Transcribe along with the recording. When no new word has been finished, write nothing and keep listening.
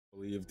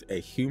Believed a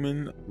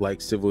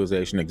human-like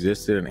civilization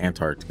existed in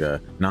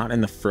Antarctica, not in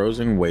the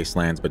frozen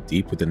wastelands but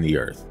deep within the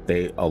earth.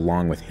 They,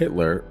 along with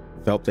Hitler,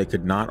 felt they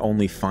could not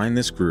only find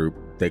this group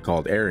they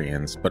called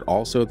Aryans, but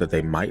also that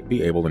they might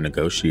be able to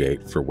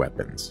negotiate for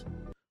weapons.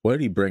 What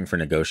did he bring for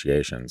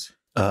negotiations?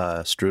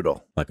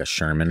 Strudel. Like a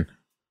Sherman?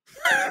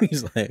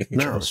 He's like,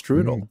 no,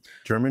 strudel.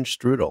 German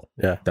strudel.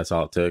 Yeah. That's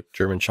all it took?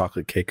 German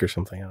chocolate cake or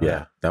something. I don't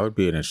know. That would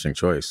be an interesting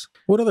choice.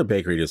 What other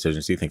bakery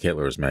decisions do you think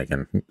Hitler was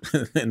making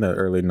in the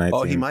early 19th?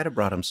 Oh, he might have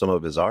brought him some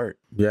of his art.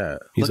 Yeah.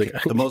 He's Look,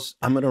 like, the most.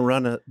 I'm going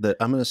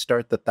to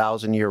start the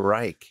 1,000-year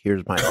Reich.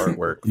 Here's my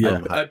artwork. Yeah.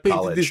 from I painted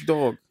college. this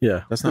dog.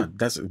 yeah. That's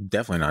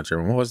definitely not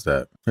German. What was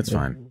that? That's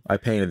fine. I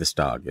painted this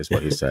dog, is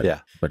what he said.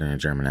 Yeah. But in a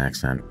German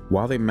accent.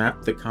 While they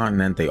mapped the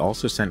continent, they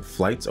also sent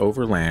flights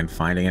overland,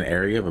 finding an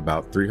area of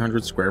about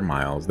 300 square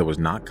miles that was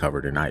not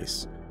covered in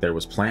ice. There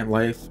was plant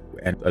life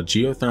and a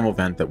geothermal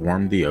vent that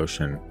warmed the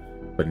ocean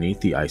beneath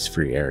the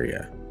ice-free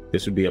area.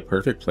 This would be a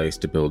perfect place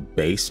to build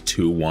Base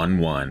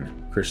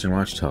 211. Christian, why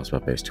don't you tell us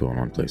about Base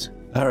 211, please?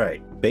 All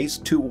right. Base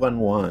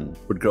 211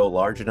 would grow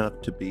large enough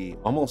to be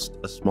almost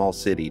a small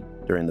city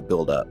during the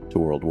build-up to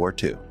World War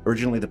II.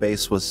 Originally, the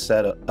base was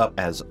set up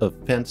as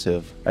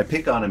offensive. I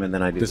pick on him and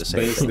then I do the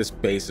same thing. This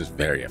base is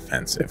very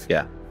offensive.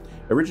 Yeah.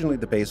 Originally,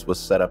 the base was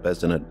set up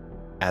as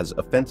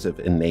offensive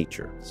in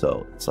nature.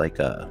 So it's like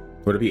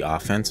Would it be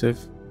offensive?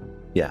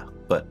 yeah,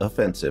 but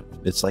offensive.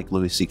 It's like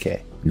Louis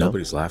C.K.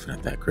 Nobody's laughing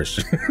at that,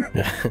 Christian.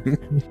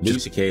 Louis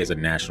C.K. is a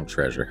national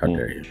treasure. How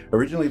dare you?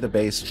 Originally, the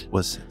base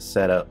was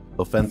set up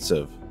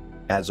offensive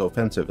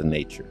in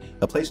nature,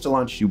 a place to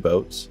launch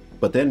U-boats.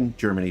 But then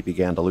Germany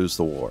began to lose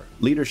the war.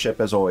 Leadership,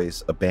 as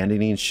always,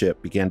 abandoning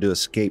ship, began to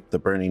escape the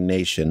burning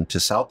nation to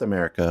South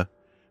America,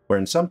 where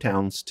in some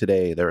towns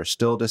today there are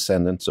still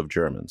descendants of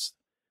Germans.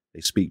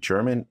 They speak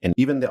German, and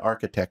even the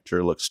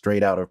architecture looks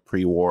straight out of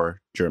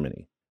pre-war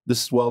Germany.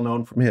 This is well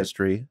known from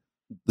history.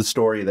 The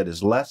story that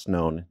is less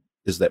known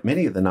is that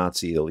many of the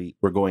Nazi elite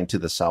were going to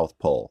the South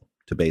Pole,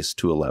 to Base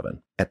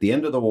 211. At the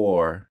end of the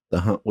war,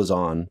 the hunt was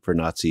on for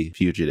Nazi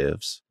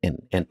fugitives,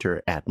 and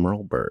enter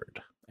Admiral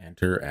Byrd.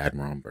 Enter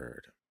Admiral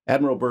Byrd.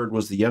 Admiral Byrd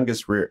was the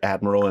youngest rear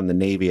admiral in the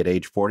Navy at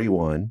age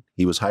 41.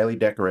 He was highly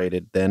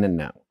decorated then and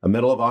now. A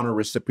Medal of Honor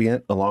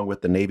recipient, along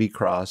with the Navy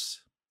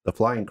Cross, the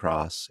Flying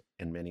Cross,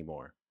 and many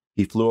more.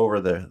 He flew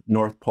over the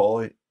North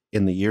Pole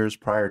in the years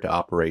prior to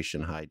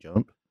Operation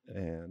Highjump,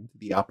 and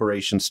the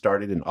operation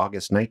started in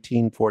August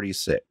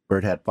 1946.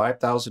 Byrd had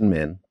 5,000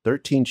 men,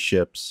 13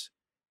 ships,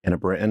 and a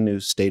brand new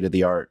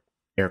state-of-the-art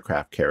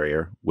aircraft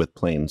carrier with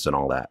planes and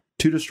all that.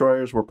 2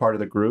 destroyers were part of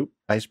the group.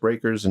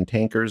 Icebreakers and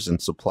tankers and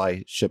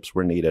supply ships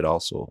were needed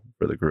also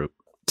for the group.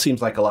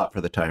 Seems like a lot for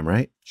the time,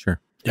 right?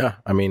 Sure. Yeah.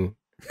 I mean,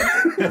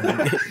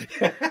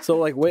 so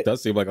like, It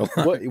does seem like a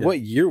lot. what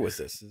year was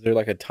this? Is there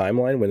like a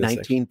timeline when it's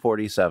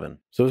 1947.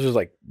 so this was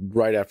like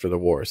right after the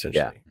war,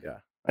 essentially. Yeah.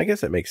 I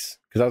guess that makes,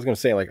 because I was going to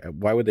say, like,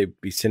 why would they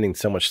be sending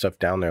so much stuff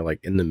down there, like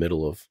in the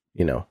middle of,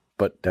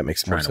 but that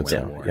makes more Trying to sense.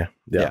 win now. the war.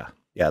 Yeah.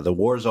 Yeah, the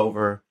war's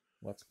over.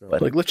 Let's go.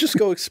 But- Like, let's just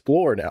go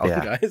explore now,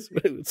 Yeah. guys.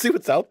 Let's see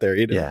what's out there.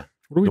 Yeah.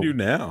 What do we do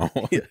now?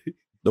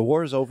 The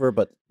war's over,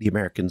 but the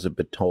Americans have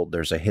been told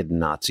there's a hidden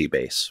Nazi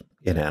base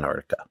in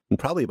Antarctica. And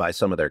probably by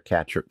some of their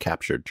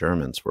captured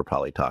Germans, we're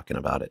probably talking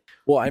about it.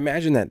 Well, I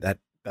imagine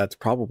that's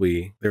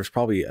probably, there's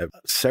probably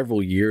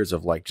several years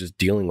of like just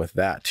dealing with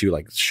that too,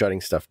 like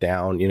shutting stuff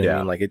down. You know what I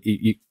mean?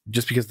 Like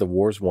just because the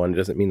war's won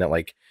doesn't mean that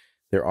like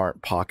there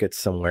aren't pockets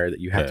somewhere that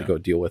you have to go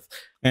deal with.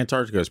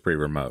 Antarctica is pretty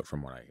remote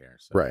from what I hear.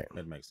 So Right.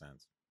 It makes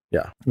sense.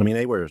 I mean,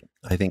 they were,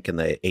 I think in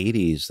the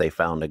 80s, they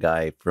found a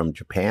guy from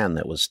Japan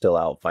that was still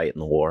out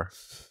fighting the war.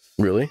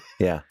 Really?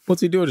 Yeah.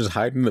 What's he doing? Just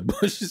hiding in the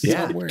bushes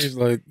Yeah. somewhere? He's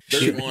like,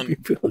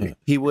 31.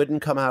 He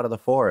wouldn't come out of the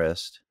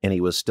forest, and he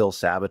was still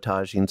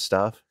sabotaging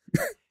stuff.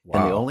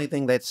 Wow. And the only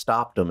thing that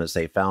stopped him is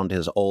they found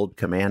his old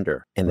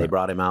commander, and they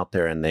brought him out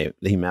there, and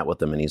he met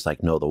with him, and he's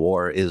like, no, the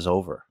war is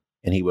over.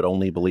 And he would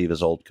only believe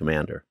his old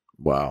commander.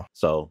 Wow.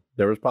 So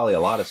there was probably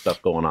a lot of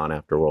stuff going on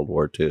after World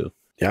War II.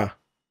 Yeah.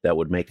 That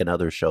would make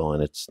another show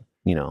and it's,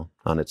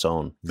 on its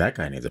own. That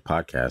guy needs a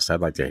podcast. I'd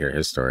like to hear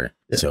his story.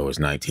 Yeah. So it was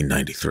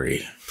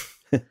 1993.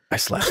 I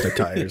slashed the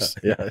tires.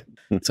 Yeah.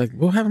 It's like,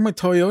 what happened to my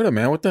Toyota,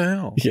 man? What the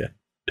hell? Yeah.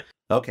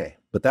 Okay,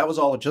 but that was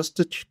all just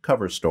a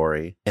cover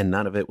story, and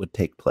none of it would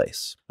take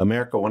place.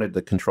 America wanted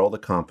to control the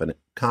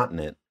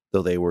continent,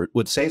 though they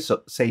would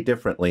say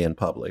differently in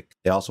public.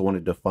 They also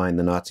wanted to find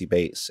the Nazi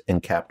base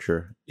and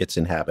capture its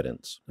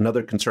inhabitants.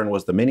 Another concern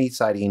was the many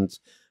sightings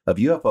of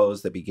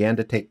UFOs that began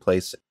to take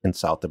place in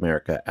South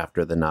America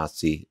after the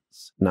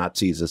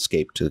Nazis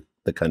escaped to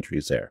the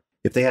countries there.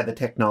 If they had the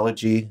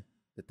technology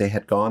that they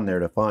had gone there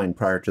to find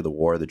prior to the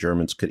war, the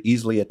Germans could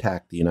easily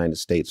attack the United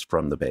States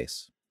from the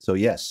base. So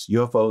yes,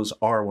 UFOs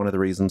are one of the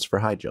reasons for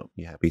Highjump.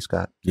 You happy,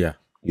 Scott? Yeah.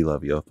 You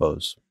love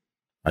UFOs.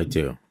 I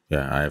do.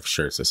 Yeah, I have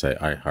shirts that say,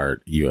 I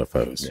heart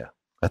UFOs. Yeah.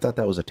 I thought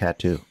that was a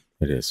tattoo.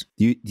 It is.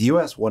 The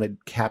U.S.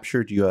 wanted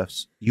captured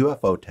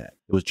UFO tech.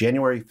 It was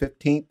January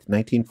 15th,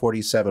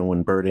 1947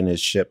 when Byrd and his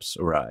ships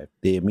arrived.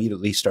 They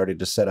immediately started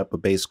to set up a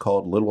base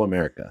called Little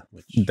America.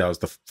 That was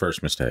the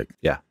first mistake.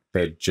 Yeah.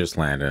 They had just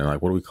landed and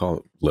like, what do we call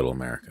it? Little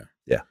America.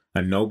 Yeah.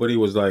 And nobody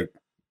was like,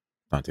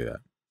 don't do that.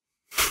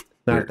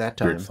 Not at that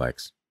time. Weird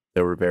flex.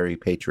 They were very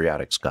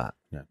patriotic, Scott.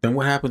 Yeah. Then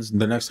what happens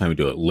the next time we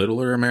do it?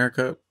 Littler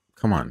America?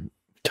 Come on.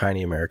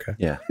 Tiny America.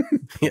 Yeah.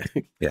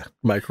 Yeah.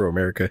 Micro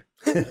America.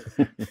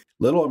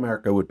 Little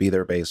America would be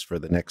their base for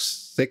the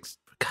next 6.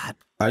 God.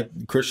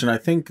 Christian, I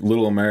think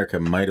Little America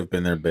might have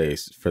been their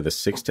base for the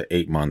 6 to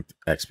 8 month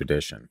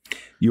expedition.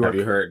 Have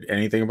you heard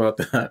anything about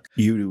that?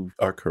 You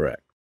are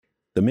correct.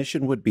 The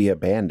mission would be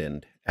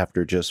abandoned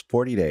after just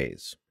 40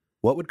 days.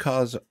 What would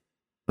cause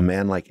a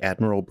man like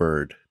Admiral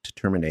Byrd to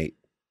terminate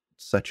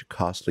such a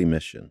costly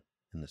mission?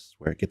 And this is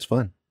where it gets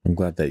fun. I'm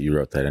glad that you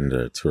wrote that in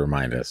to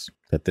remind us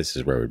that this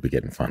is where we'd be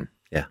getting fun.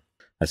 Yeah.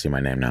 I see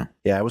my name now.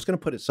 Yeah, I was going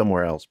to put it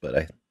somewhere else,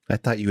 but I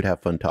thought you would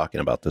have fun talking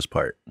about this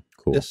part.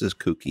 Cool. This is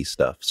kooky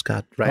stuff.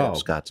 Scott, up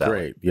Scott's alley.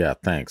 Great. Yeah,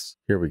 thanks.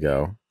 Here we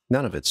go.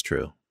 None of it's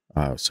true.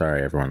 Oh,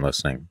 sorry, everyone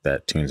listening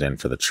that tunes in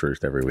for the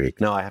truth every week.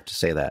 No, I have to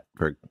say that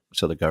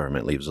so the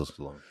government leaves us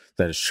alone.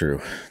 That is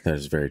true. That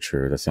is very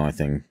true. That's the only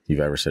thing you've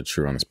ever said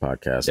true on this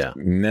podcast. Yeah.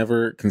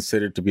 Never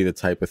considered to be the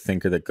type of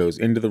thinker that goes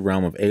into the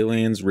realm of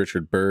aliens,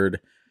 Richard Byrd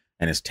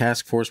and his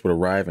task force would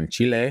arrive in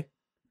Chile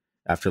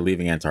after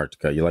leaving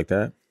Antarctica. You like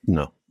that?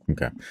 No.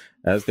 Okay.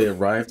 As they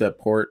arrived at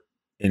port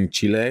in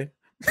Chile,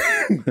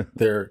 I'm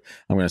going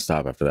to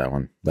stop after that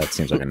one. That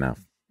seems like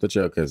enough. The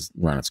joke has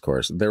run its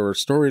course. There were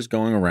stories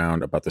going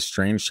around about the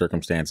strange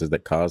circumstances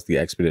that caused the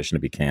expedition to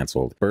be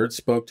canceled. Byrd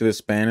spoke to the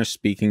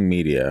Spanish-speaking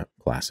media,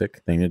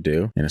 classic thing to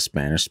do in a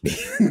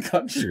Spanish-speaking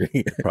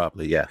country.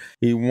 Probably, yeah.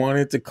 He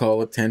wanted to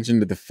call attention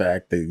to the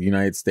fact that the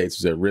United States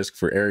was at risk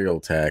for aerial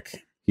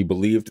attack. He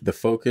believed the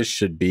focus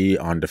should be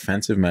on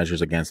defensive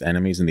measures against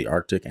enemies in the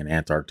Arctic and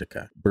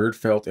Antarctica. Byrd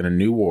felt in a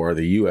new war,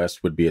 the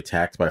U.S. would be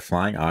attacked by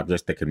flying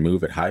objects that could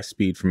move at high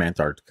speed from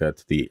Antarctica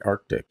to the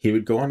Arctic. He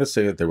would go on to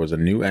say that there was a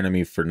new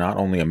enemy for not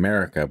only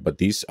America, but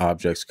these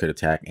objects could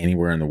attack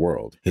anywhere in the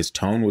world. His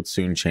tone would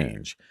soon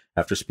change.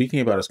 After speaking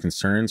about his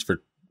concerns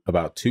for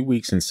about 2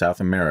 weeks in South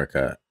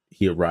America,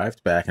 he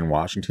arrived back in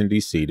Washington,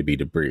 D.C. to be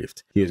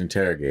debriefed. He was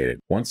interrogated.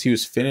 Once he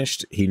was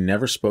finished, he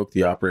never spoke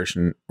about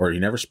Operation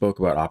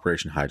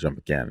Highjump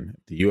again.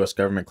 The U.S.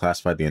 government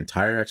classified the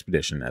entire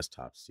expedition as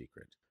top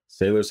secret.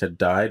 Sailors had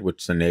died,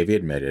 which the Navy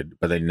admitted,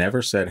 but they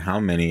never said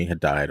how many had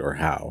died or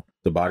how.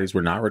 The bodies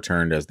were not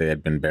returned as they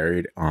had been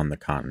buried on the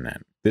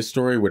continent. This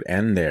story would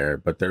end there,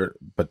 but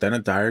then a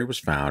diary was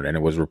found, and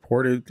it was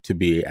reported to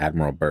be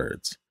Admiral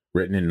Byrd's.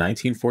 Written in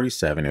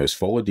 1947, it was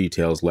full of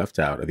details left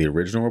out of the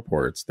original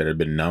reports that had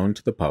been known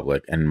to the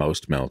public and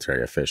most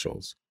military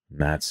officials.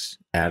 And that's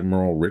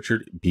Admiral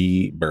Richard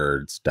B.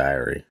 Byrd's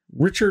diary.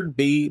 Richard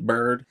B.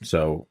 Byrd.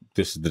 So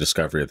this is the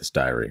discovery of this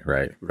diary,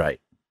 right? Right.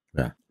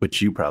 Yeah.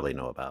 Which you probably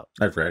know about.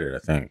 I've read it, I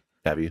think.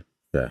 Have you?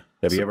 Yeah.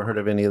 Have you ever heard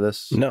of any of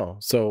this? No.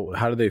 So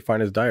how did they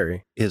find his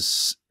diary?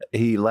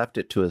 He left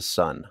it to his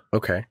son.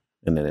 Okay.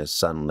 And then his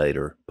son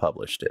later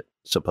published it,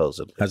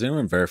 supposedly. Has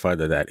anyone verified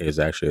that that is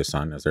actually a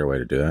son? Is there a way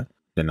to do that?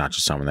 And not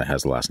just someone that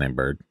has the last name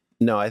Byrd?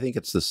 No, I think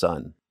it's the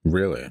son.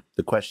 Really?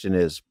 The question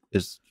is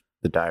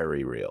the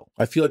diary real?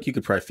 I feel like you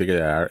could probably figure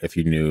that out if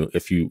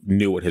you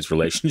knew what his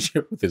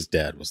relationship with his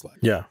dad was like.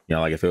 Yeah. You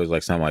know, like if it was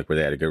like something like where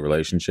they had a good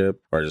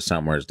relationship, or just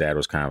something where his dad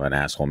was kind of an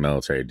asshole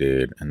military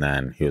dude, and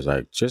then he was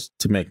like, just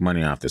to make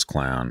money off this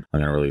clown,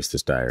 I'm going to release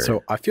this diary.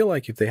 So I feel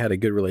like if they had a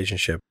good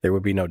relationship, there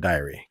would be no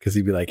diary, because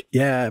he'd be like,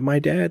 yeah, my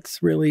dad's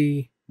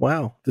really...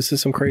 Wow, this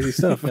is some crazy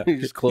stuff. You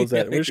just close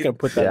that. We're just going to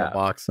put that in a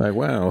box. Like,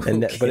 wow.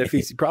 And but if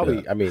he's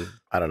probably, I mean,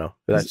 I don't know.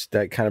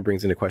 That kind of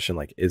brings into question,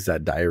 like, is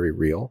that diary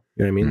real?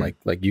 You know what I mean?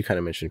 Mm-hmm. Like you kind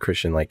of mentioned,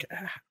 Christian, like,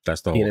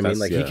 that's the whole, you know what I mean?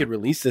 Like he could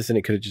release this and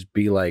it could just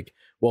be like,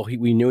 well,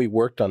 we knew he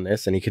worked on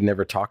this and he could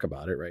never talk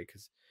about it, right?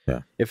 Because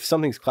if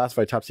something's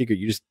classified top secret,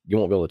 you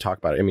won't be able to talk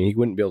about it. I mean, he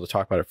wouldn't be able to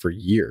talk about it for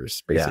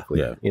years,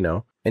 basically, you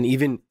know? And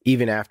even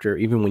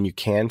when you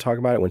can talk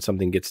about it, when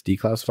something gets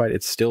declassified,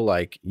 it's still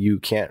like you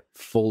can't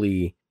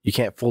fully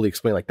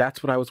explain, like,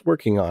 that's what I was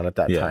working on at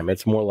that time.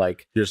 It's more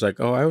like you're just like,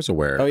 oh, I was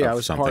aware. Oh yeah, I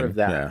was part of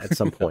that at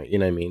some point. You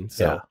know what I mean?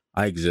 So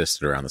I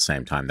existed around the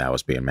same time that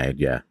was being made.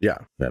 Yeah.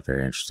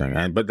 Very interesting.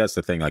 But that's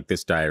the thing. Like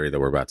this diary that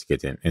we're about to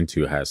get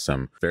into has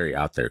some very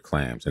out there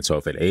claims, and so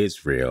if it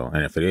is real,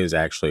 and if it is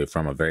actually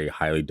from a very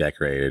highly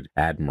decorated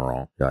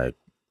admiral, like,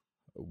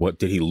 what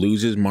did he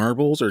lose his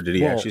marbles, or did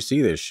he actually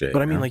see this shit?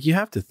 But I mean, like, you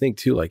have to think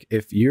too, like,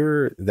 if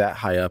you're that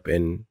high up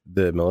in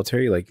the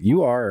military, like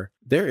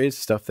there is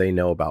stuff they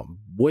know about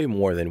way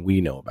more than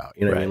we know about.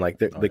 You know what I mean? Like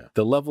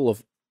the level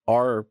of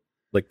our,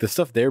 like, the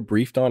stuff they're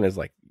briefed on is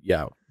like,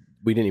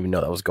 we didn't even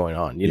know that was going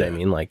on. You know what I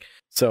mean? Like,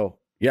 so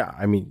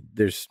I mean,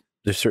 there's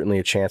certainly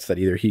a chance that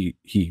either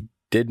he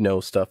did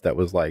know stuff that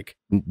was like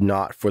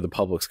not for the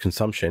public's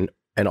consumption,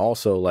 and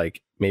also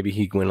like maybe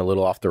he went a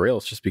little off the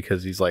rails just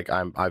because he's like,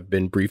 I've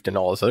been briefed in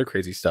all this other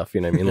crazy stuff.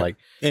 You know what I mean? Like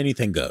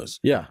anything goes.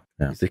 Yeah.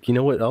 He's like, you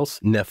know what else?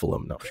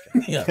 Nephilim. No.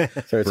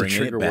 So it's a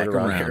trigger word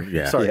around here.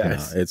 Yeah. Sorry,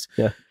 guys.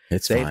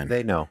 It's fine.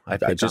 They know. I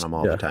pick on them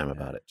all the time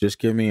about it. Just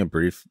give me a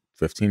brief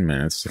 15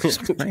 minutes to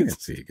explain it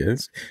to you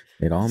guys.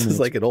 It all This is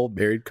like an old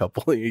married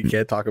couple. You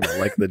can't talk about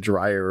like the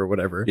dryer or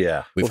whatever.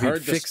 Yeah. We've Well,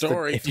 heard the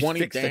story 20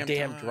 the damn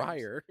damn times.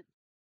 dryer.